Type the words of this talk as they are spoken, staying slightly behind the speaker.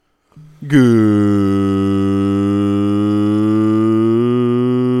Good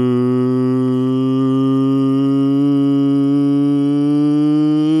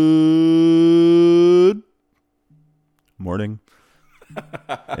morning.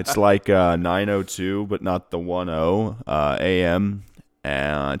 It's like 9:02, but not the 10 a.m.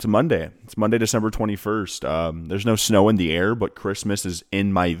 And it's a Monday. It's Monday, December 21st. There's no snow in the air, but Christmas is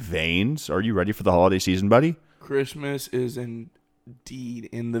in my veins. Are you ready for the holiday season, buddy? Christmas is indeed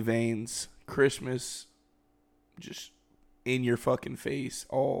in the veins. Christmas just in your fucking face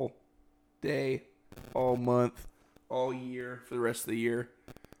all day, all month, all year for the rest of the year.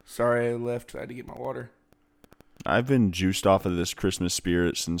 Sorry I left. I had to get my water. I've been juiced off of this Christmas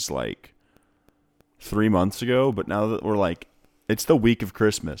spirit since like 3 months ago, but now that we're like, it's the week of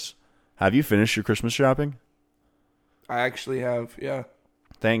Christmas. Have you finished your Christmas shopping? I actually have, yeah.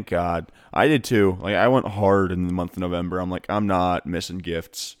 Thank God. I did too. Like, I went hard in the month of November. I'm like, I'm not missing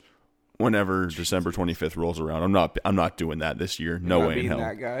gifts whenever December 25th rolls around. I'm not doing that this year. No You're not way in being hell.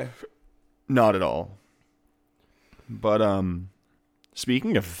 that guy. Not at all. But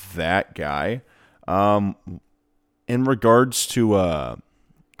speaking of that guy, in regards to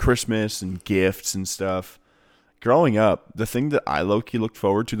Christmas and gifts and stuff, growing up, the thing that I low-key looked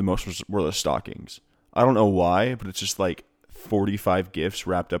forward to the most were the stockings. I don't know why, but it's just like 45 gifts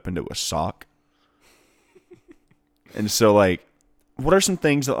wrapped up into a sock. And so, like, what are some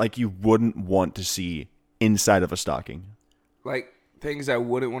things that, like, you wouldn't want to see inside of a stocking? Like, things I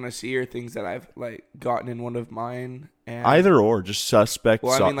wouldn't want to see or things that I've, like, gotten in one of mine. And Either or, just suspect.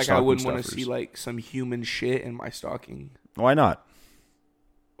 Well, I mean, like, I wouldn't want to stuffers. see, like, some human shit in my stocking. Why not?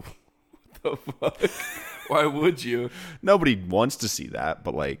 The fuck? Why would you? Nobody wants to see that,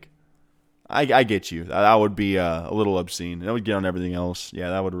 but, like, I get you. That would be a little obscene. That would get on everything else.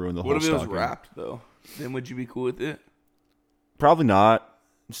 Yeah, that would ruin the whole What if it was stocking. wrapped, though? Then would you be cool with it? Probably not.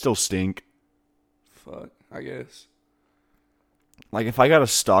 It'd still stink. Fuck, I guess. Like, if I got a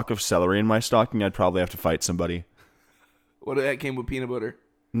stalk of celery in my stocking, I'd probably have to fight somebody. What if that came with peanut butter?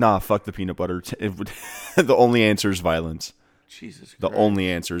 Nah, fuck the peanut butter. The only answer is violence. Jesus Christ. The only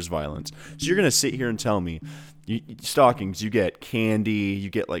answer is violence. So you're going to sit here and tell me, stockings, you get candy, you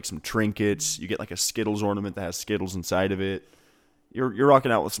get like some trinkets, you get like a Skittles ornament that has Skittles inside of it. You're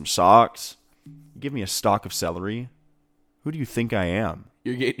rocking out with some socks. You give me a stalk of celery. Who do you think I am?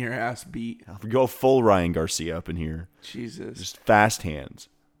 You're getting your ass beat. I'll go full Ryan Garcia up in here. Jesus. Just fast hands.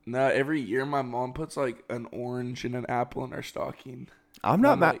 No, every year my mom puts like an orange and an apple in our stocking. I'm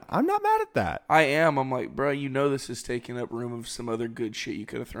not mad. like- I'm not mad at that. I am. I'm like, bro, you know this is taking up room of some other good shit you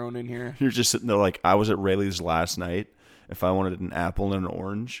could have thrown in here. You're just sitting there like, I was at Rayleigh's last night. If I wanted an apple and an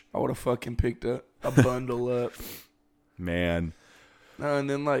orange, I would have fucking picked a bundle up. man. No, and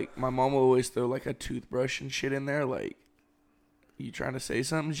then like my mom will always throw like a toothbrush and shit in there. Like, you trying to say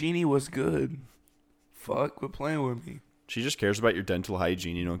something, Jeannie? What's good? Fuck, quit playing with me. She just cares about your dental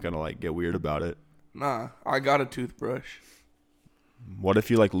hygiene. You don't gotta like get weird about it. Nah, I got a toothbrush. What if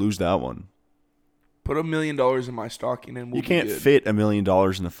you like lose that one? Put $1 million in my stocking and we'll You can't be good. fit $1 million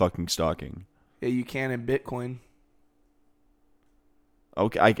in the fucking stocking. Yeah, you can in Bitcoin.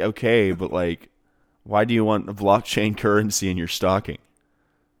 Okay, but like, why do you want a blockchain currency in your stocking?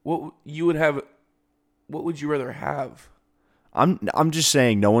 What you would have? What would you rather have? I'm just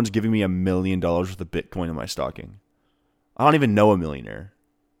saying, no one's giving me $1 million worth of Bitcoin in my stocking. I don't even know a millionaire.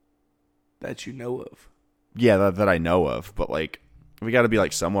 That you know of. Yeah, that I know of, but like, we got to be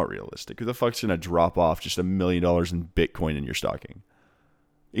like somewhat realistic. Who the fuck's gonna drop off just $1 million in Bitcoin in your stocking?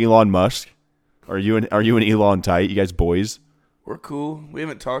 Elon Musk? Are you an Elon tight? You guys boys? We're cool. We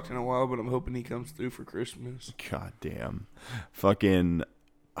haven't talked in a while, but I'm hoping he comes through for Christmas. God damn. Fucking,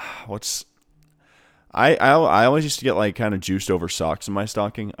 what's... I always used to get like kind of juiced over socks in my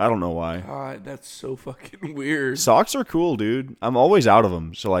stocking. I don't know why. God, that's so fucking weird. Socks are cool, dude. I'm always out of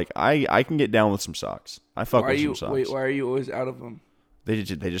them, so like I can get down with some socks. I fuck with some socks. Wait, why are you always out of them? They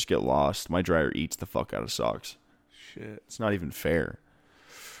just get lost. My dryer eats the fuck out of socks. Shit. It's not even fair.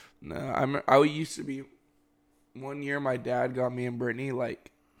 No, I used to be. One year, my dad got me and Brittany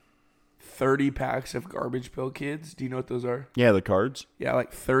like 30 packs of Garbage Pail Kids. Do you know what those are? Yeah, the cards. Yeah,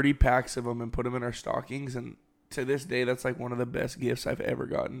 like 30 packs of them and put them in our stockings. And to this day, that's like one of the best gifts I've ever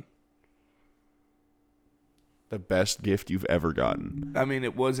gotten. The best gift you've ever gotten. I mean,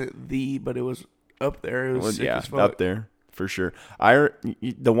 it wasn't but it was up there. It was sick as fuck. Up there for sure.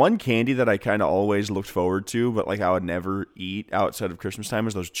 The one candy that I kind of always looked forward to, but like I would never eat outside of Christmas time,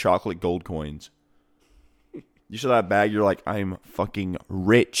 is those chocolate gold coins. You saw that bag, you're like, I'm fucking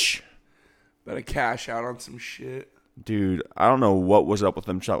rich. Better cash out on some shit. Dude, I don't know what was up with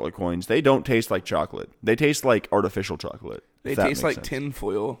them chocolate coins. They don't taste like chocolate. They taste like artificial chocolate. They taste like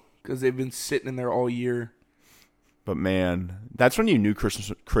tinfoil. because they've been sitting in there all year. But man, that's when you knew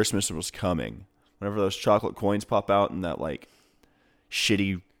Christmas was coming. Whenever those chocolate coins pop out in that like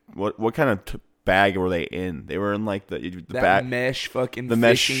shitty what kind of bag were they in? They were in like the bag mesh fucking the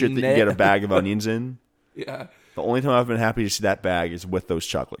mesh fishing shit that net. you get a bag of onions in. Yeah. The only time I've been happy to see that bag is with those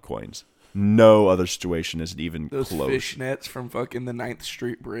chocolate coins. No other situation is even those close. Fish nets from fucking the 9th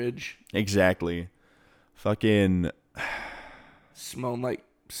Street Bridge. Exactly. Fucking smelling like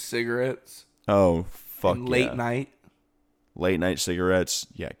cigarettes. Oh, fuck and yeah. Late night cigarettes.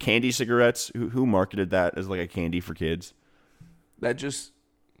 Yeah, candy cigarettes. Who marketed that as like a candy for kids? That's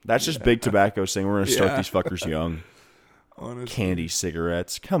just big tobacco saying we're going to start Yeah. these fuckers young. honestly. Candy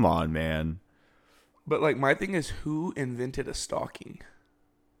cigarettes. Come on, man. But like my thing is, who invented a stocking?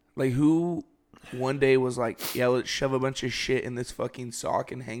 Like who one day was like, yeah, let's shove a bunch of shit in this fucking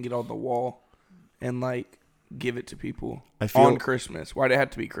sock and hang it on the wall and like give it to people on Christmas. Why'd it have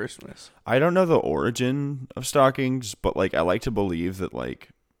to be Christmas? I don't know the origin of stockings, but like I like to believe that like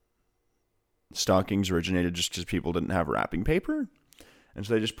stockings originated just because people didn't have wrapping paper. And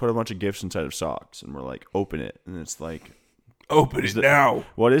so they just put a bunch of gifts inside of socks and we're like, open it. And it's like, Open it now.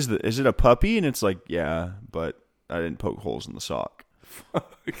 what is it? Is it a puppy? And it's like, yeah, but I didn't poke holes in the sock.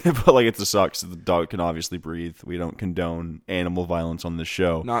 But like it's a sock so the dog can obviously breathe. We don't condone animal violence on this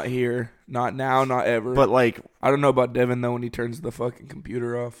show. Not here. Not now. Not ever. But like, I don't know about Devin though when he turns the fucking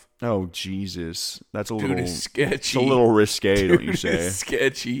computer off. oh Jesus, that's a Dude, little it's sketchy. It's a little risque, don't you Dude, say? it's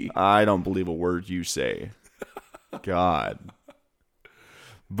sketchy. I don't believe a word you say. God.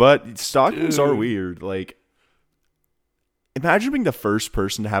 But stockings are weird. Like, imagine being the first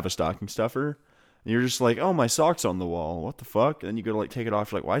person to have a stocking stuffer. And you're just like, oh, my sock's on the wall. What the fuck? And then you go to like take it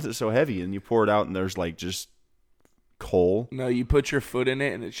off. You're like, why is it so heavy? And you pour it out and there's like just coal. No, you put your foot in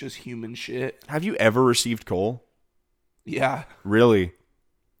it and it's just human shit. Have you ever received coal? Yeah. Really?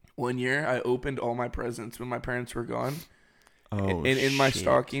 One year I opened all my presents when my parents were gone. Oh, and in my shit.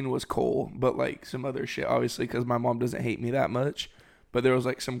 stocking was coal, but like some other shit, obviously, because my mom doesn't hate me that much. But there was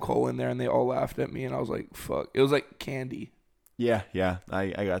like some coal in there, and they all laughed at me, and I was like, "Fuck!" It was like candy. Yeah, I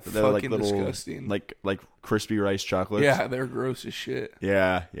got that. They were like Fucking little, disgusting. like crispy rice chocolates. Yeah, they're gross as shit.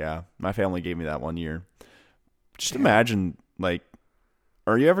 Yeah. My family gave me that one year. Just imagine, like,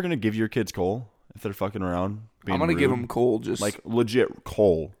 are you ever gonna give your kids coal if they're fucking around? I'm gonna give them coal, just like legit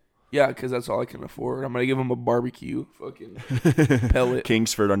coal. yeah, because that's all I can afford. I'm gonna give them a barbecue, fucking pellet.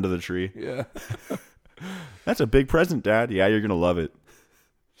 Kingsford under the tree. Yeah, That's a big present, Dad. Yeah, you're gonna love it.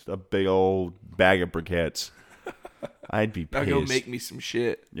 Just a big old bag of briquettes. I'd be now pissed. go make me some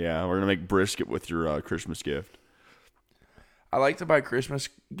shit. Yeah, we're gonna make brisket with your Christmas gift. I like to buy Christmas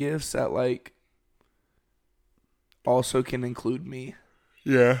gifts that like also can include me.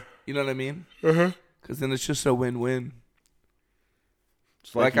 Yeah. You know what I mean? Uh-huh. Because then it's just a win-win.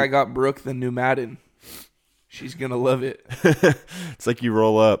 It's Like I got Brooke the new Madden. She's gonna love it. It's like you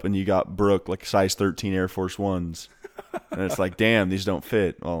roll up and you got Brooke like size 13 Air Force Ones, and it's like, damn, these don't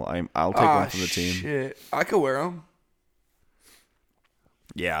fit. Well, I'll take one from the team. Shit, I could wear them.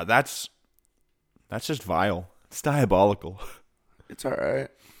 Yeah, that's just vile. It's diabolical. It's all right.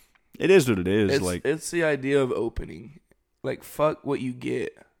 It is what it is. It's the idea of opening. Like fuck what you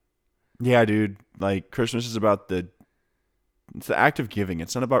get. Yeah, dude. Like Christmas is about it's the act of giving.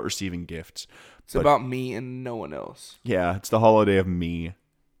 It's not about receiving gifts. It's about me and no one else. Yeah, it's the holiday of me.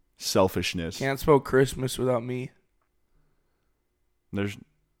 Selfishness. Can't spell Christmas without me. There's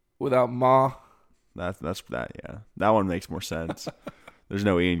Without Ma. that. Yeah, that one makes more sense. There's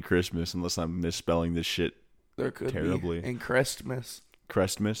no E in Christmas unless I'm misspelling this shit. There could Terribly. be. And Christmas.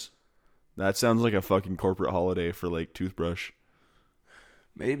 Christmas. That sounds like a fucking corporate holiday for like toothbrush.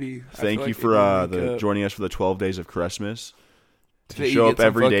 Maybe. Thank you for joining us for the 12 days of Christmas. If you show up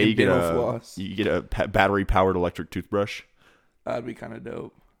every day, you get a battery powered electric toothbrush. That'd be kind of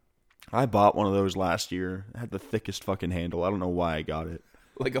dope. I bought one of those last year. It had the thickest fucking handle. I don't know why I got it.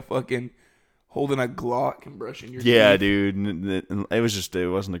 Like a fucking holding a Glock and brushing your Yeah, teeth. dude. And it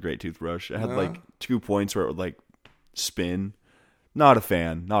wasn't a great toothbrush. It had like 2 points where it would like spin. Not a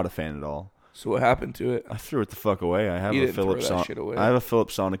fan. Not a fan at all. So what happened to it? I threw it the fuck away. I have You a didn't throw Philips. that shit away. I have a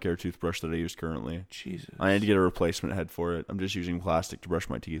Philips Sonicare toothbrush that I use currently. Jesus. I need to get a replacement head for it. I'm just using plastic to brush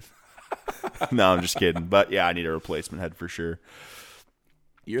my teeth. No, I'm just kidding. But yeah, I need a replacement head for sure.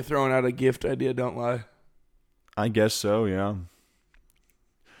 You're throwing out a gift idea, don't lie. I guess so, yeah.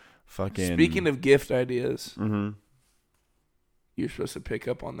 Fucking. Speaking of gift ideas, Mm-hmm. you're supposed to pick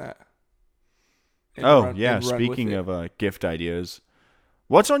up on that. Speaking of gift ideas,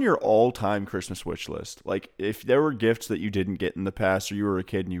 what's on your all-time Christmas wish list? Like, if there were gifts that you didn't get in the past, or you were a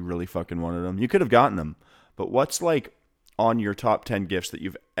kid and you really fucking wanted them, you could have gotten them. But what's like on your top 10 gifts that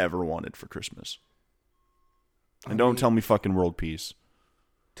you've ever wanted for Christmas. And I don't mean, tell me fucking world peace.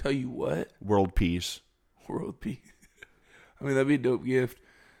 Tell you what, World peace. world peace. I mean, that'd be a dope gift.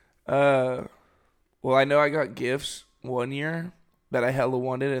 Well, I know I got gifts one year that I hella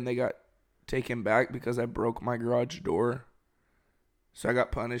wanted, and they got taken back because I broke my garage door. So I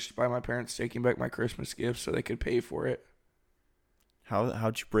got punished by my parents taking back my Christmas gifts so they could pay for it.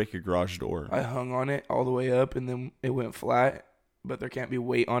 How'd you break your garage door? I hung on it all the way up, and then it went flat. But there can't be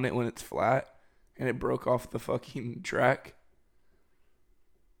weight on it when it's flat, and it broke off the fucking track.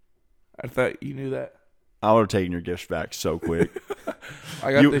 I thought you knew that. I would have taken your gifts back so quick.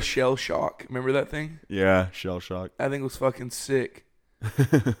 I got the Shell Shock. Remember that thing? Yeah, shell shock. That thing was fucking sick.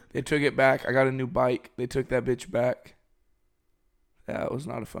 They took it back. I got a new bike. They took that bitch back. Yeah, it was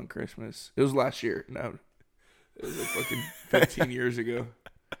not a fun Christmas. It was last year. No, it was like fucking 15 years ago.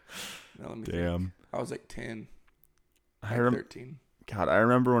 Now, let me Damn. think. I was like 10. I Like 13. God, I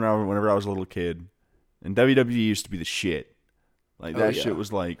remember whenever I was a little kid, and WWE used to be the shit. Like, that shit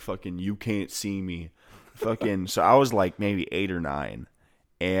was like fucking, you can't see me. Fucking, so I was like maybe 8 or 9.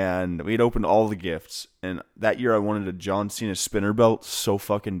 And we had opened all the gifts. And that year I wanted a John Cena spinner belt so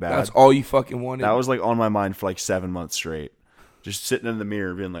fucking bad. That's all you fucking wanted. That was like on my mind for like 7 months straight. Just sitting in the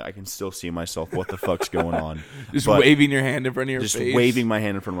mirror being like, I can still see myself. What the fuck's going on? Just But waving your hand in front of your just face. waving my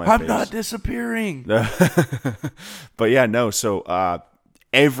hand in front of my face. I'm not disappearing. But yeah, no. So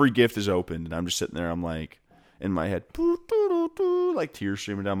every gift is opened, and I'm just sitting there. I'm like, in my head, like tears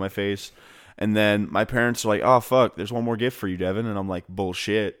streaming down my face. And then my parents are like, "Oh fuck, there's one more gift for you, Devin." And I'm like,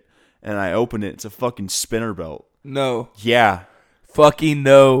 "Bullshit." And I open it. It's a fucking spinner belt. No. Yeah, Fucking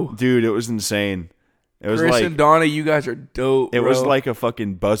no. dude, it was insane. It was Chris like and Donna, you guys are dope, it bro. was like a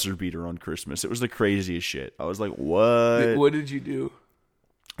fucking buzzer beater on Christmas. It was the craziest shit. I was like, "What?" What did you do?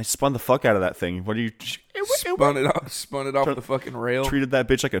 I spun the fuck out of that thing. What do you? Spun it off the fucking rail. Treated that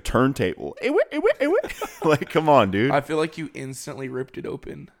bitch like a turntable. Like, come on, dude. I feel like you instantly ripped it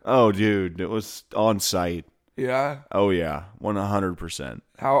open. Oh, dude, it was on site. Yeah. Oh yeah, 100%.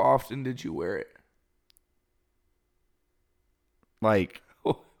 How often did you wear it? Like,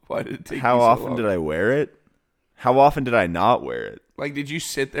 Why did it take how you so often long? did I wear it? How often did I not wear it? Like, did you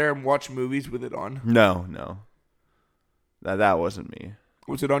sit there and watch movies with it on? No. That wasn't me.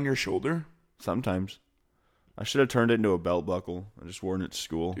 Was it on your shoulder? Sometimes. I should have turned it into a belt buckle and just worn it to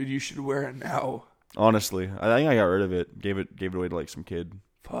school. Dude, you should wear it now. Honestly, I think I got rid of it. Gave it away to like some kid.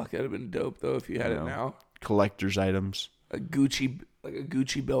 Fuck, that'd have been dope though if you had it know. now. Collector's items. A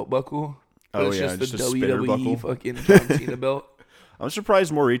Gucci belt buckle. But Oh it's yeah, just just the a spinner WWE buckle. fucking John Cena belt. I'm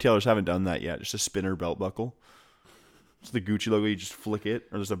surprised more retailers haven't done that yet. Just a spinner belt buckle. It's the Gucci logo. You just flick it,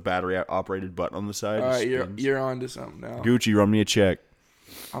 or there's a battery-operated button on the side. All It right, spins. you're on to something now. Gucci, run me a check.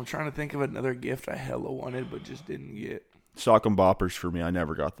 I'm trying to think of another gift I hella wanted but just didn't get. Sock and boppers for me. I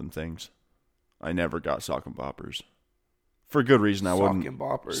never got them things. I never got sock and boppers. For good reason, I wouldn't. Sock and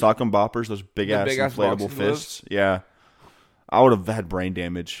boppers. Sock and boppers, those big-ass big-ass inflatable boxing fists. Yeah. I would have had brain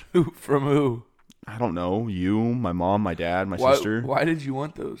damage. From who? I don't know. You, my mom, my dad, my sister. Why did you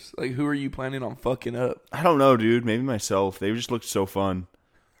want those? Like, who are you planning on fucking up? I don't know, dude. Maybe myself. They just looked so fun.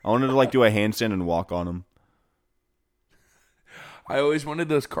 I wanted to like do a handstand and walk on them. I always wanted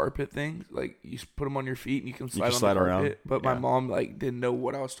those carpet things. Like, you put them on your feet and you can slide on slide the around. carpet. But my Yeah. mom, like, didn't know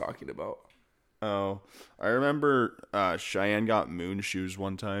what I was talking about. Oh, I remember Cheyenne got moon shoes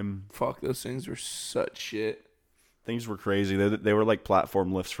one time. Fuck, those things were such shit. Things were crazy. They were like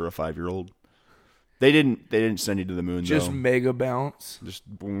platform lifts for a 5-year-old. They didn't send you to the moon Just though. mega bounce. Just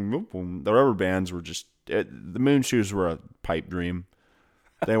boom, boom, boom. The rubber bands were just the moon shoes were a pipe dream.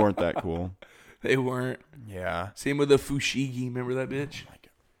 They weren't that cool. They weren't. Yeah. Same with the Fushigi. Remember that bitch?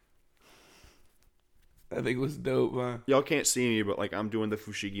 That thing was dope, huh? Y'all can't see me, but like I'm doing the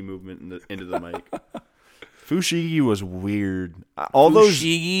fushigi movement into the mic. Fushigi was weird. All those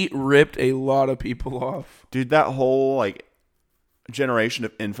Fushigi ripped a lot of people off. dude, that whole like generation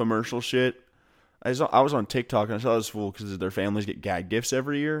of infomercial shit. I was on TikTok and I saw this fool because their families get gag gifts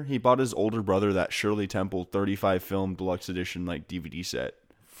every year. He bought his older brother that Shirley Temple 35 film deluxe edition like DVD set.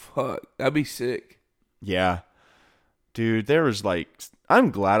 Fuck, that'd be sick. Yeah, dude, there was like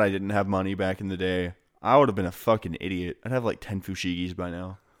I'm glad I didn't have money back in the day. I would have been a fucking idiot. I'd have like 10 fushigis by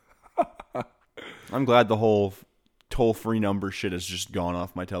now. I'm glad the whole toll-free number shit has just gone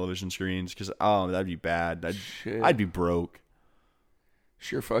off my television screens because that'd be bad. Shit. I'd be broke.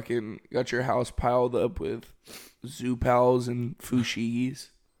 Sure fucking got your house piled up with Zoo Pals and Fushigis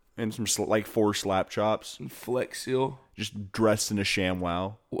And some like 4 slap chops, and Flex Seal. just dressed in a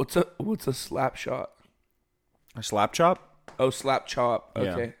ShamWow. What's a slap shot? A slap chop? Oh, slap chop.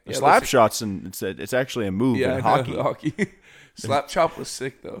 Yeah. Okay. The Yeah, slap shot's and it's actually a move in hockey. hockey. Slap chop was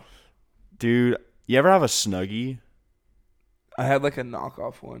sick though. Dude, you ever have a Snuggie? I had like a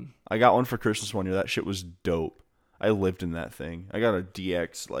knockoff one. I got one for Christmas one year. That shit was dope. I lived in that thing. I got a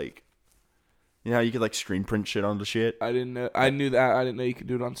DX, like, you know how you could like screen print shit onto shit? I didn't know. I knew that. I didn't know you could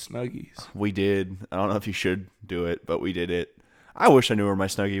do it on Snuggies. We did. I don't know if you should do it, but we did it. I wish I knew where my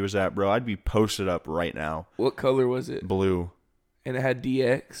Snuggie was at, bro. I'd be posted up right now. What color was it? Blue. And it had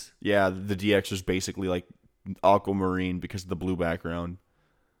DX? Yeah, the DX was basically like aquamarine because of the blue background.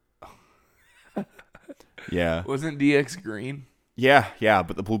 Yeah. Wasn't DX green? Yeah,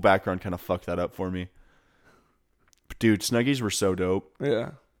 but the blue background kind of fucked that up for me. But dude, Snuggies were so dope.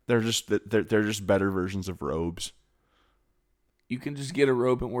 Yeah. They're just better versions of robes. You can just get a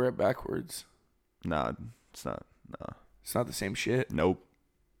robe and wear it backwards. Nah, it's not. Nah. It's not the same shit. Nope.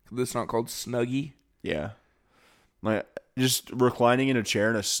 It's not called Snuggie. Yeah. Like, just reclining in a chair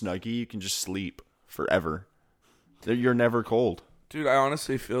in a Snuggie, you can just sleep forever. You're never cold. Dude, I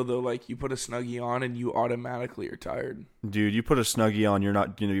honestly feel, though, like you put a Snuggie on and you automatically are tired. Dude, you put a Snuggie on, you're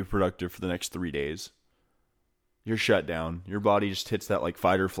not going to be productive for the next 3 days. You're shut down. Your body just hits that, like,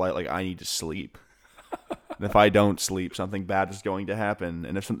 fight or flight, like, I need to sleep. And if I don't sleep, something bad is going to happen.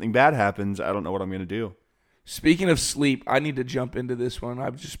 And if something bad happens, I don't know what I'm going to do. Speaking of sleep, I need to jump into this one.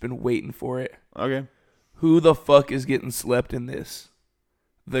 I've just been waiting for it. Okay. Who the fuck is getting slept in this?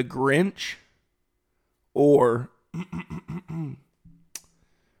 The Grinch or...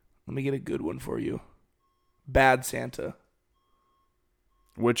 Let me get a good one for you. Bad Santa.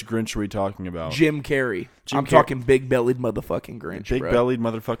 Which Grinch are we talking about? Jim Carrey. I'm talking big-bellied motherfucking Grinch, Big-bellied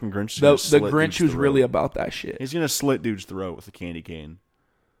motherfucking Grinch. The Grinch who's really about that shit. He's going to slit dude's throat with a candy cane.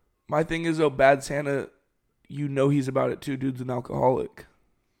 My thing is, though, Bad Santa, you know he's about it too. Dude's an alcoholic.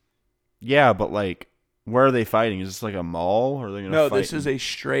 Yeah, but, like, where are they fighting? Is this like a mall? Or are they going to fight? No, this is a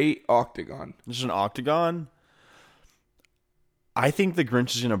straight octagon. This is an octagon? I think the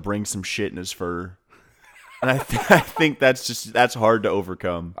Grinch is going to bring some shit in his fur. And I think that's hard to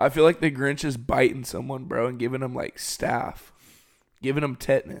overcome. I feel like the Grinch is biting someone, bro, and giving him, like, staph. Giving him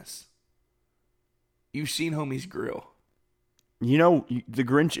tetanus. You've seen Homie's grill. You know, the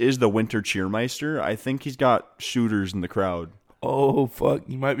Grinch is the winter cheermeister. I think he's got shooters in the crowd. Oh, fuck.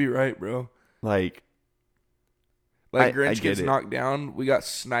 You might be right, bro. Like Grinch gets knocked down, we got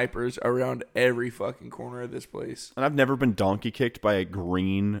snipers around every fucking corner of this place. And I've never been donkey kicked by a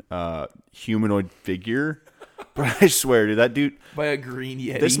green humanoid figure. But I swear, dude, that dude... By a green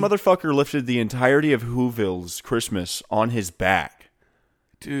Yeti. This motherfucker lifted the entirety of Whoville's Christmas on his back.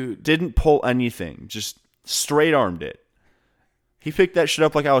 Dude. Didn't pull anything. Just straight armed it. He picked that shit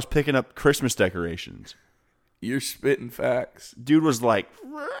up like I was picking up Christmas decorations. You're spitting facts. Dude was like...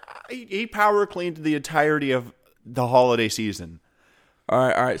 He power cleaned the entirety of the holiday season. All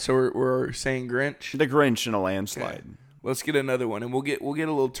right. So we're saying Grinch. The Grinch in a landslide. Okay. Let's get another one, and we'll get a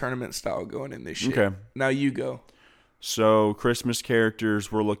little tournament style going in this shit. Okay. Now you go. So Christmas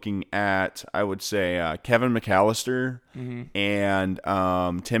characters, we're looking at, I would say, Kevin McAllister and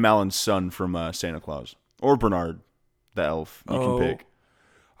Tim Allen's son from Santa Claus, or Bernard, the elf. You can pick.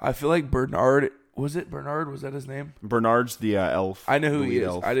 I feel like Bernard. Was it Bernard? Was that his name? Bernard's the elf. I know who he is.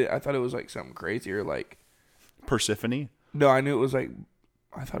 Elf. I thought it was like something crazy or like Persephone. No, I knew it was like.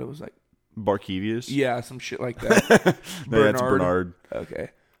 I thought it was like Barkevius. Yeah, some shit like that. No, that's Bernard. Okay,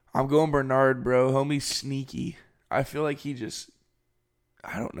 I'm going Bernard, bro. Homie's sneaky. I feel like he just.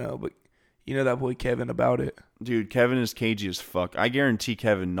 I don't know, but you know that boy Kevin about it. Dude, Kevin is cagey as fuck. I guarantee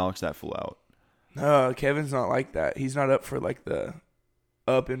Kevin knocks that fool out. No, Kevin's not like that. He's not up for like the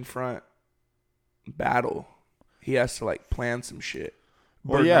up in front battle. He has to like plan some shit.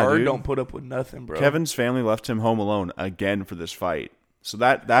 Well, Bernard don't put up with nothing, bro. Kevin's family left him home alone again for this fight. So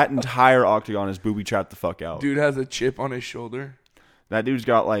that entire octagon is booby trapped the fuck out. Dude has a chip on his shoulder. That dude's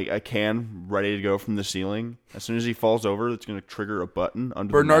got like a can ready to go from the ceiling. As soon as he falls over, it's going to trigger a button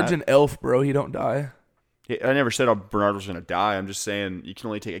under Bernard's the mat. an elf, bro. He don't die. I never said Bernard was going to die. I'm just saying you can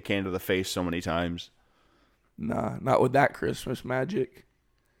only take a can to the face so many times. Nah, not with that Christmas magic.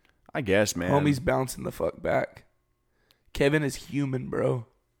 I guess, man. Homie's bouncing the fuck back. Kevin is human, bro.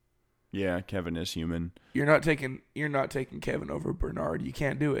 Yeah, Kevin is human. You're not taking Kevin over Bernard. You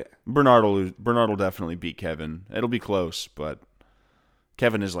can't do it. Bernard will definitely beat Kevin. It'll be close, but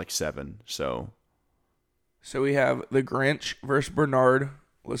Kevin is like 7, so. So we have the Grinch versus Bernard.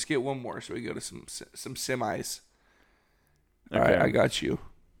 Let's get one more so we go to some semis. All right, I got you.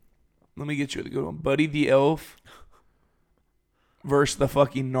 Let me get you a good one. Buddy the Elf versus the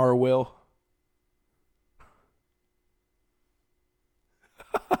fucking Narwhal.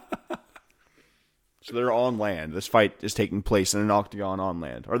 So they're on land. This fight is taking place in an octagon on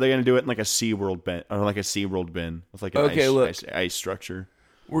land. Are they going to do it in like a SeaWorld bin, or like a SeaWorld bin with like an ice structure?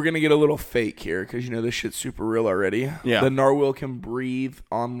 We're going to get a little fake here because, you know, this shit's super real already. Yeah. The narwhal can breathe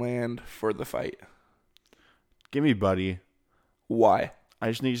on land for the fight. Give me Buddy. Why? I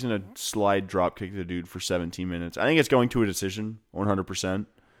just think he's going to slide drop kick the dude for 17 minutes. I think it's going to a decision, 100%.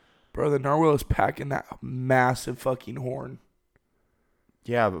 Bro, the narwhal is packing that massive fucking horn.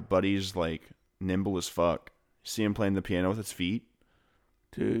 Yeah, but Buddy's like nimble as fuck. See him playing the piano with his feet?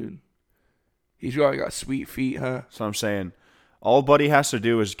 Dude. He's really got sweet feet, huh? So I'm saying, all Buddy has to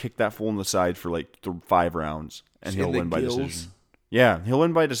do is kick that fool in the side for like 5 rounds, and he'll win by decision. Yeah, he'll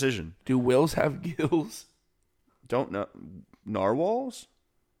win by decision. Do whales have gills? Don't know. Narwhals?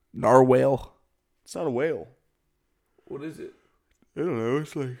 Narwhal. It's not a whale. What is it? I don't know.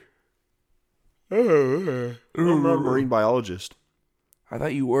 It's like... I'm not a marine biologist. I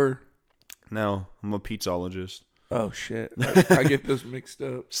thought you were. No, I'm a pizzaologist. Oh, shit. I get those mixed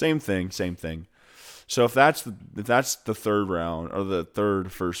up. Same thing. So if that's the third round, or the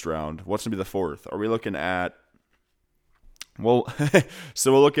first round, what's going to be the fourth? Are we looking at... Well,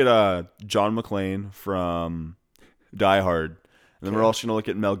 so we'll look at John McClane from Die Hard. And then we're also going to look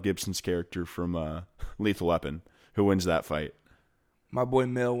at Mel Gibson's character from Lethal Weapon, who wins that fight. My boy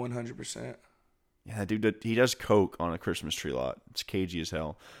Mel, 100%. Yeah, dude, he does coke on a Christmas tree lot. It's cagey as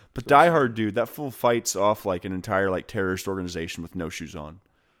hell. But Die Hard, dude, that fool fights off like an entire like terrorist organization with no shoes on.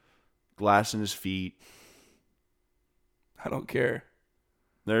 Glass in his feet. I don't care.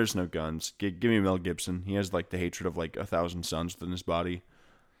 There's no guns. Give me Mel Gibson. He has like the hatred of like 1,000 suns within his body.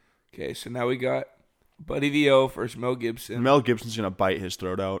 Okay, so now we got Buddy the Elf versus Mel Gibson. Mel Gibson's going to bite his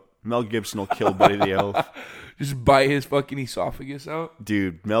throat out. Mel Gibson will kill Buddy the Elf. Just bite his fucking esophagus out?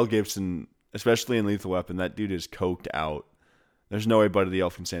 Dude, Mel Gibson, especially in Lethal Weapon, that dude is coked out. There's no way Buddy the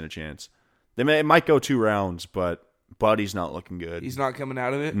Elf can stand a chance. It might go 2 rounds, but Buddy's not looking good. He's not coming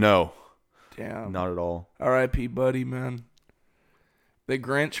out of it? No. Damn. Not at all. R.I.P. Buddy, man. The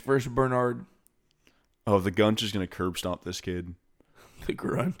Grinch versus Bernard. Oh, the Gunch is going to curb stomp this kid. The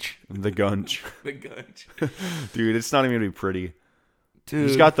Grunch. The Gunch. The Gunch. Dude, it's not even going to be pretty. Dude.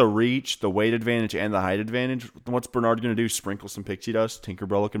 He's got the reach, the weight advantage, and the height advantage. What's Bernard going to do? Sprinkle some pixie dust?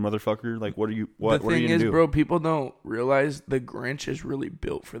 Tinkerbell looking motherfucker? Like, what are you going to do? The thing is, bro, people don't realize the Grinch is really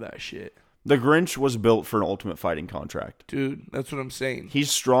built for that shit. The Grinch was built for an Ultimate Fighting contract. Dude, that's what I'm saying.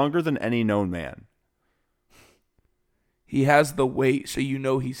 He's stronger than any known man. He has the weight, so you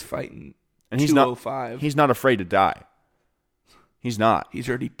know he's fighting. And he's not afraid to die. He's not. He's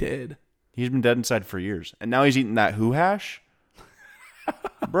already dead. He's been dead inside for years. And now he's eating that Who hash?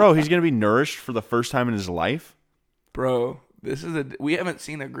 Bro, he's going to be nourished for the first time in his life? Bro, we haven't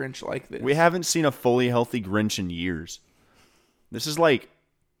seen a Grinch like this. We haven't seen a fully healthy Grinch in years. This is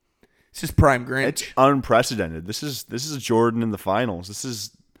prime Grinch. It's unprecedented. This is Jordan in the finals. This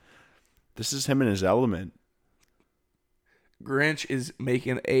is him in his element. Grinch is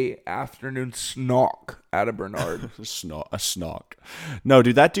making a afternoon snock out of Bernard. A snock. No,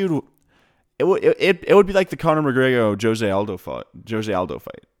 dude, that dude. It would be like the Conor McGregor Jose Aldo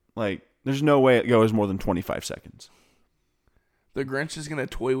fight. Like, there's no way it goes more than 25 seconds. The Grinch is gonna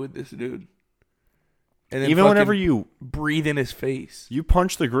toy with this dude. And then even whenever you breathe in his face, you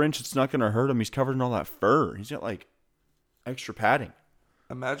punch the Grinch, it's not gonna hurt him. He's covered in all that fur. He's got like extra padding.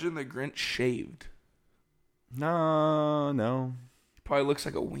 Imagine the Grinch shaved. No. He probably looks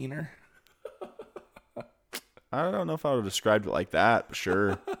like a wiener. I don't know if I would have described it like that, but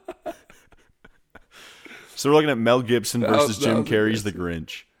sure. So we're looking at Mel Gibson versus Jim Carrey's The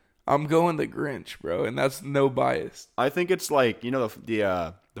Grinch. I'm going The Grinch, bro, and that's no bias. I think it's like, you know,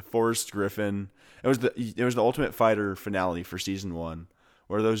 the Forrest Griffin. It was the Ultimate Fighter finale for season 1,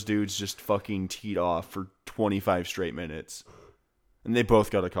 where those dudes just fucking teed off for 25 straight minutes, and they both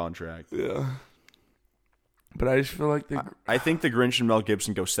got a contract. Yeah. But I just feel like I think The Grinch and Mel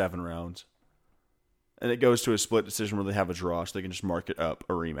Gibson go 7 rounds. And it goes to a split decision where they have a draw, so they can just mark it up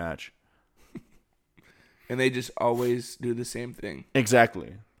a rematch. And they just always do the same thing.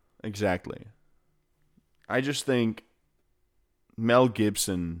 Exactly. I just think Mel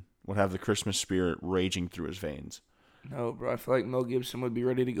Gibson would have the Christmas spirit raging through his veins. No, bro. I feel like Mel Gibson would be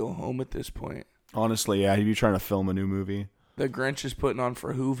ready to go home at this point. Honestly, yeah. He'd be trying to film a new movie. The Grinch is putting on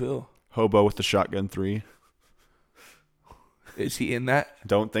for Whoville. Hobo with the Shotgun 3. Is he in that?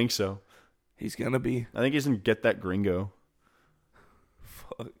 Don't think so. He's gonna be. I think he's in Get That Gringo.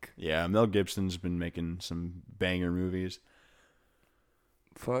 Fuck. Yeah, Mel Gibson's been making some banger movies.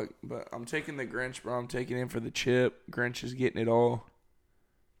 Fuck, but I'm taking the Grinch, bro. I'm taking him for the chip. Grinch is getting it all.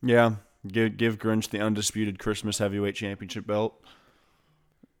 Yeah, give Grinch the undisputed Christmas heavyweight championship belt.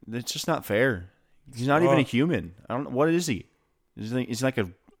 It's just not fair. He's not even a human. I don't know. What is he? Is he like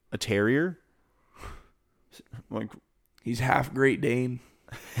a terrier? Like, he's half Great Dane.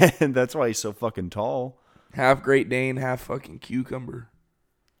 and that's why he's so fucking tall. Half Great Dane, half fucking cucumber.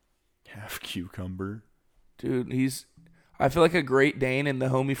 Half cucumber. Dude, I feel like a Great Dane and the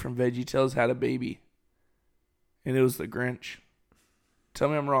homie from VeggieTales had a baby. And it was the Grinch. Tell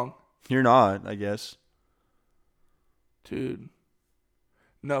me I'm wrong. You're not, I guess. Dude.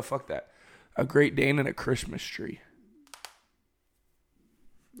 No, fuck that. A Great Dane and a Christmas tree.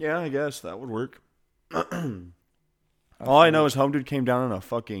 Yeah, I guess that would work. All I know is Home Dude came down in a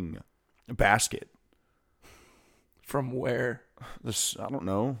fucking basket. From where? I don't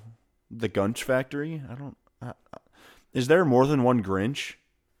know. The Gunch Factory? Is there more than one Grinch?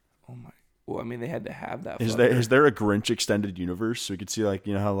 Oh my. Well, I mean, they had to have that. Is there a Grinch extended universe? So we could see, like,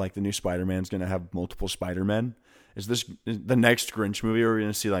 you know how like the new Spider-Man's going to have multiple Spider-Men? Is the next Grinch movie where we're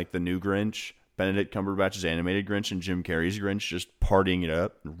going to see like the new Grinch, Benedict Cumberbatch's animated Grinch, and Jim Carrey's Grinch just partying it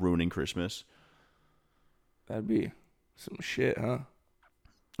up and ruining Christmas? That'd be some shit, huh?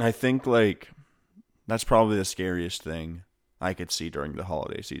 I think like that's probably the scariest thing I could see during the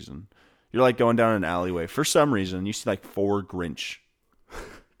holiday season. You're like going down an alleyway. For some reason, you see like 4 Grinch.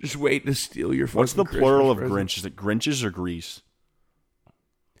 Just wait to steal your fucking What's the plural of present. Grinch? Is it Grinches or Grease?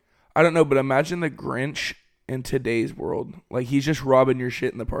 I don't know, but imagine the Grinch in today's world. Like, he's just robbing your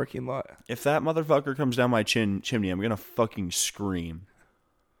shit in the parking lot. If that motherfucker comes down my chimney, I'm going to fucking scream.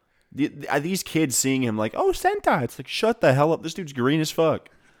 These kids seeing him like, oh, Santa. It's like, shut the hell up. This dude's green as fuck.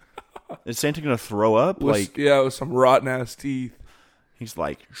 Is Santa going to throw up? With some rotten-ass teeth. He's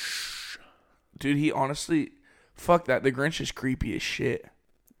like, shh. Dude, he honestly... Fuck that. The Grinch is creepy as shit.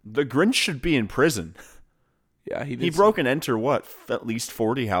 The Grinch should be in prison. Yeah, he did. He broke and entered, what, at least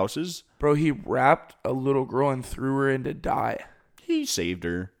 40 houses? Bro, he wrapped a little girl and threw her in to die. He saved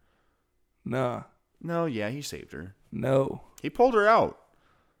her. Nah. No, yeah, he saved her. No. He pulled her out.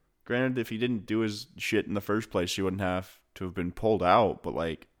 Granted, if he didn't do his shit in the first place, she wouldn't have to have been pulled out, but,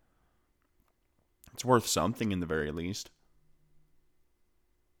 like, it's worth something in the very least.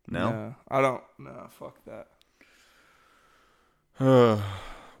 No? Nah, I don't. Nah, fuck that.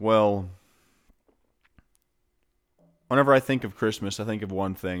 Well, whenever I think of Christmas, I think of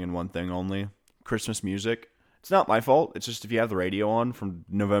one thing and one thing only. Christmas music. It's not my fault. It's just if you have the radio on from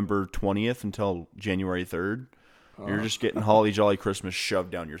November 20th until January 3rd, you're just getting Holly Jolly Christmas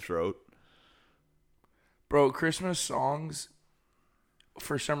shoved down your throat. Bro, Christmas songs,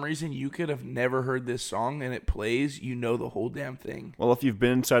 for some reason, you could have never heard this song, and it plays, you know the whole damn thing. Well, if you've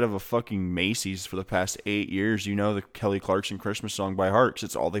been inside of a fucking Macy's for the past 8 years, you know the Kelly Clarkson Christmas song by heart 'cause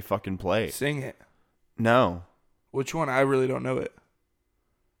it's all they fucking play. Sing it. No. Which one? I really don't know it.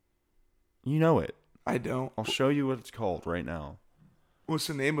 You know it. I don't. I'll show you what it's called right now. What's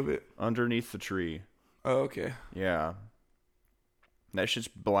the name of it? Underneath the Tree. Oh, okay. Yeah. That shit's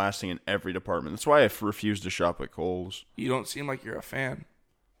blasting in every department. That's why I refuse to shop at Kohl's. You don't seem like you're a fan.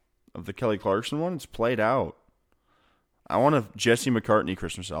 Of the Kelly Clarkson one, it's played out. I want a Jesse McCartney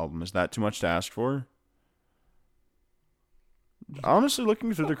Christmas album. Is that too much to ask for? Honestly,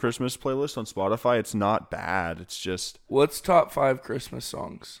 looking through the Christmas playlist on Spotify, it's not bad. It's just... What's top 5 Christmas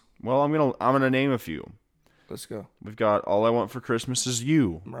songs? Well, I'm gonna name a few. Let's go. We've got All I Want for Christmas Is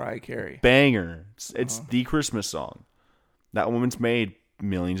You. Mariah Carey. Banger. It's the Christmas song. That woman's made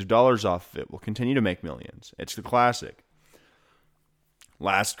millions of dollars off of it. Will continue to make millions. It's the classic.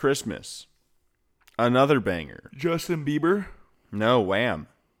 Last Christmas. Another banger. Justin Bieber? No, Wham.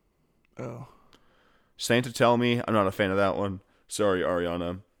 Oh. Santa Tell Me. I'm not a fan of that one. Sorry,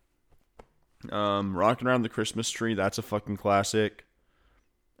 Ariana. Rocking Around the Christmas Tree. That's a fucking classic.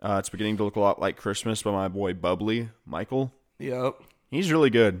 It's beginning to look a lot like Christmas by my boy Bubbly, Michael. Yep. He's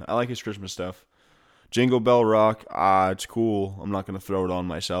really good. I like his Christmas stuff. Jingle Bell Rock. It's cool. I'm not going to throw it on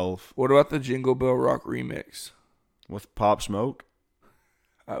myself. What about the Jingle Bell Rock remix? With Pop Smoke?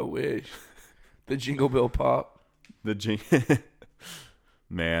 I wish. The Jingle Bell Pop.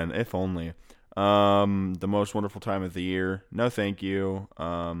 Man, if only. The most wonderful time of the year. No, thank you.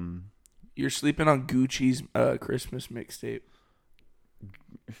 You're sleeping on Gucci's Christmas mixtape.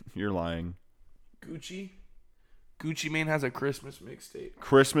 You're lying. Gucci Mane has a Christmas mixtape.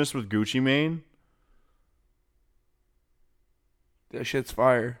 Christmas with Gucci Mane? That shit's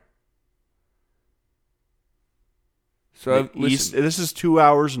fire. So this is 2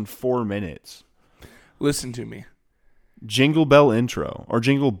 hours and 4 minutes. Listen to me. Jingle Bell intro or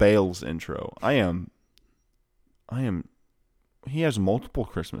Jingle Bells intro. He has multiple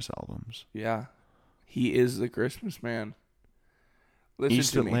Christmas albums. Yeah. He is the Christmas man. Listen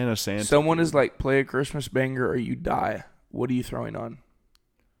East to Atlanta me. Santa. Someone is like, play a Christmas banger or you die. What are you throwing on?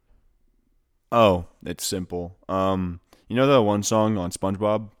 Oh, it's simple. You know the one song on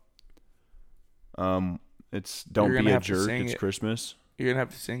SpongeBob? It's "Don't You're Be gonna a have to Jerk." sing It's it. Christmas. You're gonna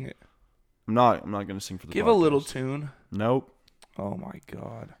have to sing it. I'm not gonna sing for the Give podcast. a little tune. Nope. Oh my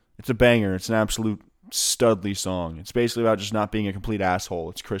god. It's a banger. It's an absolute studly song. It's basically about just not being a complete asshole.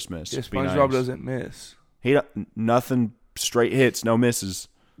 It's Christmas. Yeah, Be SpongeBob nice. doesn't miss. Nothing, straight hits, no misses.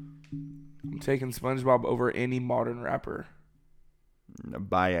 I'm taking SpongeBob over any modern rapper.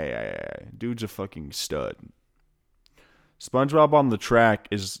 Dude's a fucking stud. SpongeBob on the track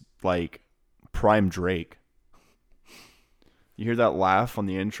is like prime Drake. You hear that laugh on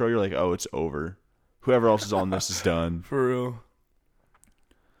the intro, you're like, oh, it's over. Whoever else is on this is done. For real.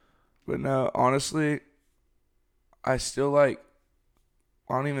 But no, honestly, I still like,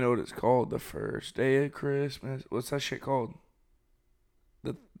 I don't even know what it's called. The first day of Christmas. What's that shit called?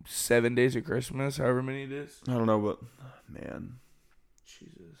 The 7 days of Christmas, however many it is. I don't know, but man.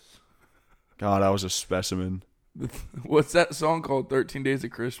 Jesus. God, I was a specimen. What's that song called? 13 Days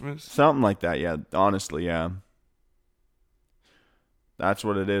of Christmas? Something like that, yeah. Honestly, yeah. That's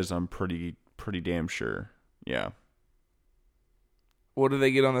what it is. I'm pretty damn sure. Yeah. What do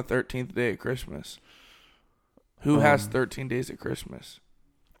they get on the 13th day of Christmas? Who has 13 days of Christmas?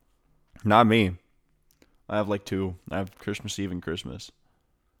 Not me. I have like 2. I have Christmas Eve and Christmas.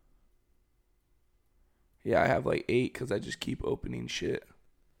 Yeah, I have like 8 because I just keep opening shit.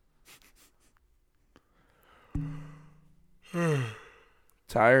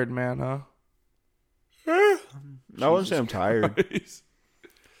 Tired, man, huh? I wouldn't say I'm tired. Christ.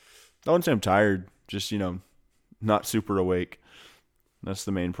 I wouldn't say I'm tired. Just, not super awake. That's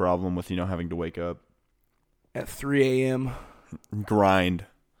the main problem with, having to wake up. At 3 a.m. Grind.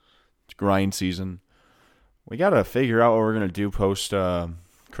 It's grind season. We got to figure out what we're going to do post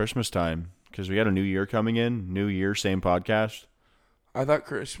Christmas time. Because we got a new year coming in. New year, same podcast. I thought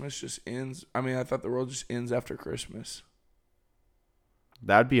Christmas just ends. I thought the world just ends after Christmas.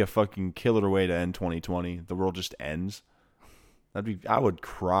 That'd be a fucking killer way to end 2020. The world just ends. I would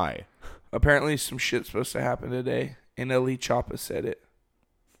cry. Apparently some shit's supposed to happen today. NLE Choppa said it.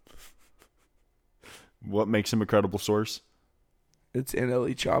 What makes him a credible source? It's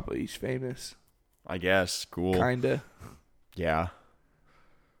NLE Choppa. He's famous. I guess. Cool. Kinda. Yeah.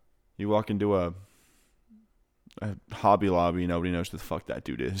 You walk into a Hobby Lobby, nobody knows who the fuck that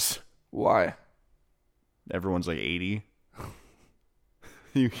dude is. Why? Everyone's like 80.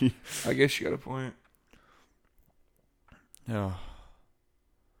 I guess you got a point. Yeah.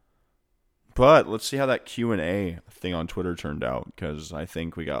 But let's see how that Q&A thing on Twitter turned out, because I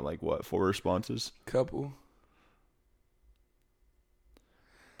think we got 4 responses? Couple.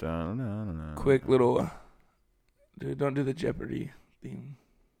 Da-na-na-na-na. Quick little. Dude, don't do the Jeopardy theme.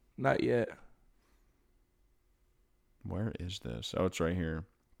 Not yet. Where is this? Oh, it's right here.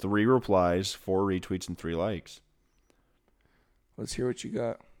 3 replies, 4 retweets, and 3 likes. Let's hear what you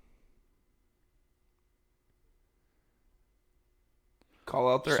got.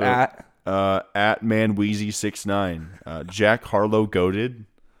 Call out their at @manweezy69. Jack Harlow goated.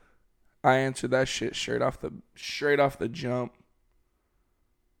 I answered that shit straight off the jump.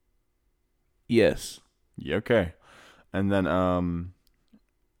 Yes. Yeah, okay. And then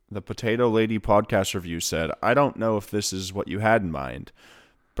the Potato Lady podcast review said, I don't know if this is what you had in mind,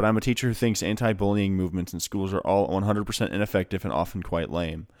 but I'm a teacher who thinks anti-bullying movements in schools are all 100% ineffective and often quite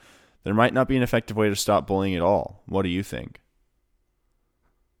lame. There might not be an effective way to stop bullying at all. What do you think?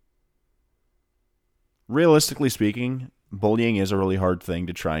 Realistically speaking, bullying is a really hard thing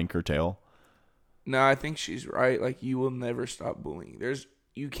to try and curtail. No, I think she's right. You will never stop bullying.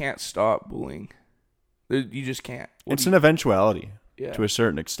 You can't stop bullying. You just can't. It's an eventuality. Yeah. To a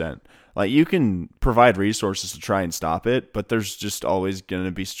certain extent. You can provide resources to try and stop it, but there's just always going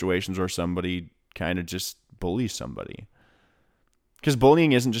to be situations where somebody kind of just bullies somebody. Because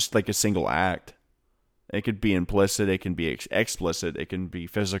bullying isn't just a single act. It could be implicit, it can be explicit, it can be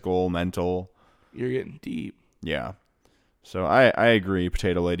physical, mental. You're getting deep. Yeah. So I agree,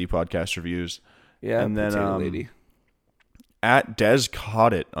 Potato Lady podcast reviews. Yeah, and then, Potato Lady.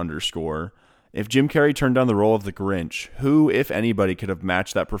 @DesCaughtit_. If Jim Carrey turned down the role of the Grinch, who, if anybody, could have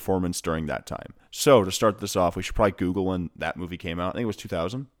matched that performance during that time? So, to start this off, we should probably Google when that movie came out. I think it was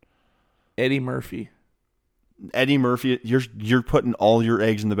 2000. Eddie Murphy. Eddie Murphy. You're putting all your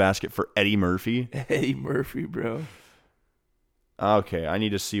eggs in the basket for Eddie Murphy? Eddie Murphy, bro. Okay, I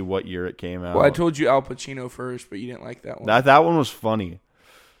need to see what year it came out. Well, I told you Al Pacino first, but you didn't like that one. That one was funny.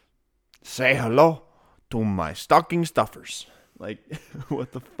 Say hello to my stocking stuffers.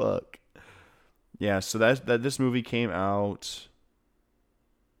 What the fuck? Yeah, so that this movie came out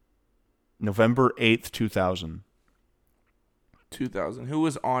November 8th, 2000. 2000. Who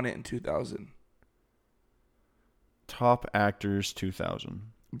was on it in 2000? Top actors 2000.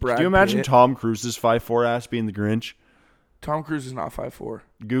 Brad Do you imagine Pitt. Tom Cruise's 5'4" ass being the Grinch? Tom Cruise is not 5'4".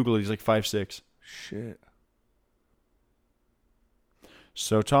 Google it. He's like 5'6". Shit.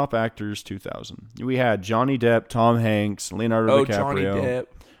 So top actors 2000. We had Johnny Depp, Tom Hanks, Leonardo DiCaprio, Johnny Depp.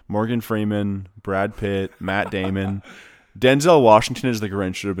 Morgan Freeman, Brad Pitt, Matt Damon. Denzel Washington as the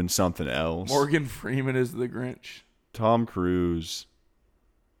Grinch should have been something else. Morgan Freeman is the Grinch. Tom Cruise,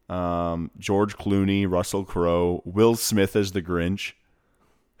 George Clooney, Russell Crowe, Will Smith as the Grinch,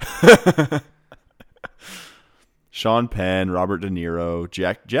 Sean Penn, Robert De Niro,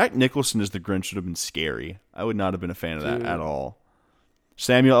 Jack Nicholson as the Grinch should have been scary. I would not have been a fan of that at all.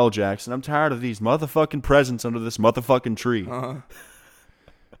 Samuel L. Jackson. I'm tired of these motherfucking presents under this motherfucking tree.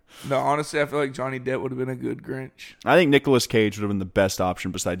 No, honestly, I feel like Johnny Depp would have been a good Grinch. I think Nicolas Cage would have been the best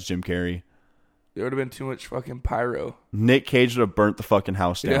option besides Jim Carrey. There would have been too much fucking pyro. Nick Cage would have burnt the fucking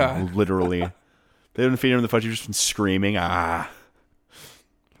house down, Yeah. literally. They wouldn't feed him the fudge. He'd just been screaming, ah.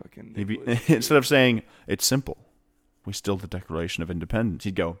 Fucking He'd be, Nicolas Cage. instead of saying, it's simple, we steal the Declaration of Independence,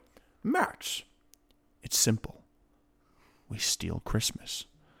 he'd go, Max, it's simple, we steal Christmas.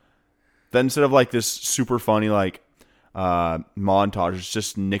 Then instead of like this super funny like montage, it's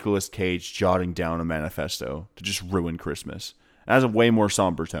just Nicolas Cage jotting down a manifesto to just ruin Christmas. It has a way more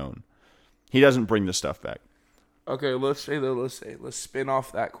somber tone. He doesn't bring this stuff back. Okay, let's spin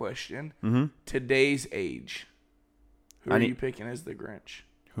off that question. Mm-hmm. Today's age. Who I are need- you picking as the Grinch?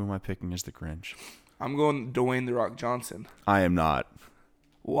 Who am I picking as the Grinch? I'm going Dwayne The Rock Johnson. I am not.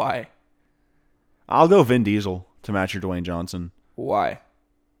 Why? I'll go Vin Diesel to match your Dwayne Johnson. Why?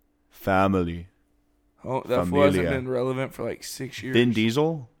 Family. Oh, that fool hasn't Familia. been relevant for like 6 years. Vin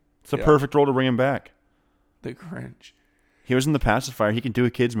Diesel? It's a Yeah. perfect role to bring him back. The Grinch. He was in The Pacifier. He can do a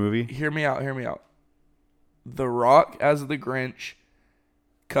kid's movie. Hear me out. The Rock as the Grinch.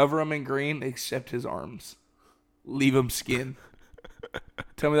 Cover him in green except his arms. Leave him skin.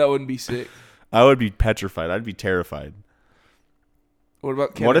 Tell me that wouldn't be sick. I I would be petrified. I'd be terrified. What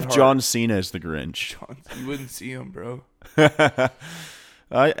about Kevin What if Hart? John Cena is the Grinch? You wouldn't see him, bro.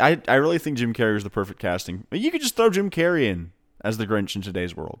 I really think Jim Carrey is the perfect casting. You could just throw Jim Carrey in as the Grinch in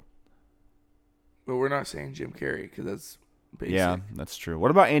today's world. But we're not saying Jim Carrey because that's basic. Yeah, that's true.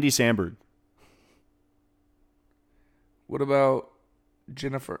 What about Andy Samberg? What about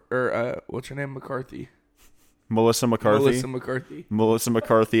Jennifer or what's her name? McCarthy. Melissa McCarthy? Melissa McCarthy. Melissa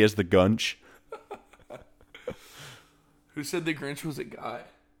McCarthy as the Gunch. Who said the Grinch was a guy?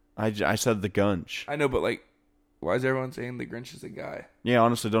 I said the Gunch. I know, but like, why is everyone saying the Grinch is a guy? Yeah,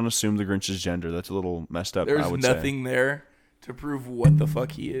 honestly, don't assume the Grinch's gender. That's a little messed up, I There's would say. nothing there to prove what the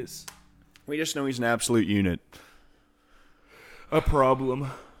fuck he is. We just know he's an absolute unit. A problem.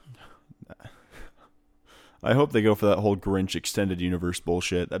 I hope they go for that whole Grinch extended universe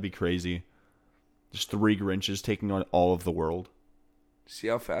bullshit. That'd be crazy. Just 3 Grinches taking on all of the world. See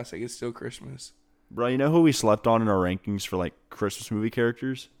how fast I can steal Christmas. Bro, you know who we slept on in our rankings for like Christmas movie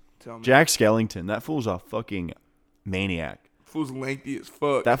characters? Tell me. Jack Skellington. That fool's a fucking maniac. Fool's lengthy as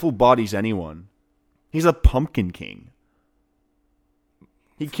fuck. That fool bodies anyone. He's a pumpkin king.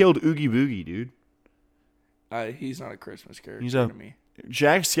 He killed Oogie Boogie, dude. He's not a Christmas character He's a- to me.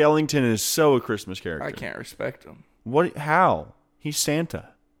 Jack Skellington is so a Christmas character. I can't respect him. What? How? He's Santa.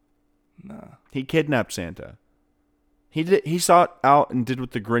 Nah. He kidnapped Santa. He sought out and did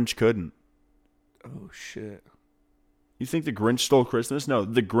what the Grinch couldn't. Oh shit. You think the Grinch stole Christmas? No,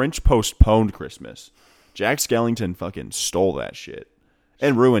 the Grinch postponed Christmas. Jack Skellington fucking stole that shit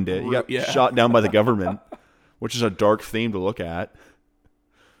and ruined it. He got Yeah. shot down by the government, which is a dark theme to look at.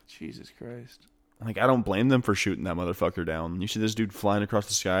 Jesus Christ. Like, I don't blame them for shooting that motherfucker down. You see this dude flying across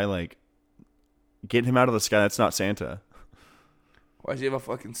the sky, like, get him out of the sky. That's not Santa. Why does he have a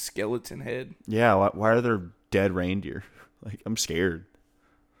fucking skeleton head? Yeah, why are there dead reindeer? Like, I'm scared.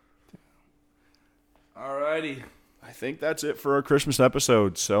 Alrighty. I think that's it for our Christmas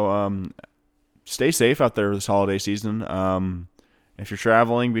episode. So, stay safe out there this holiday season. If you're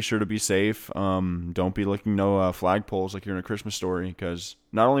traveling, be sure to be safe. Don't be licking no flagpoles like you're in A Christmas Story, because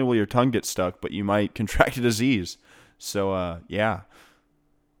not only will your tongue get stuck, but you might contract a disease. So, yeah.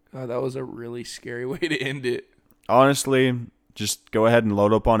 God, that was a really scary way to end it. Honestly, just go ahead and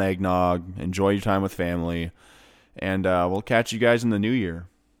load up on eggnog. Enjoy your time with family. And we'll catch you guys in the new year.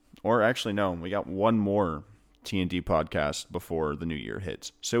 Or actually, no, we got one more T&D podcast before the new year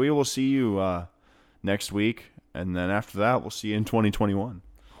hits. So we will see you next week. And then after that, we'll see you in 2021.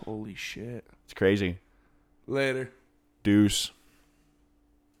 Holy shit. It's crazy. Later. Deuce.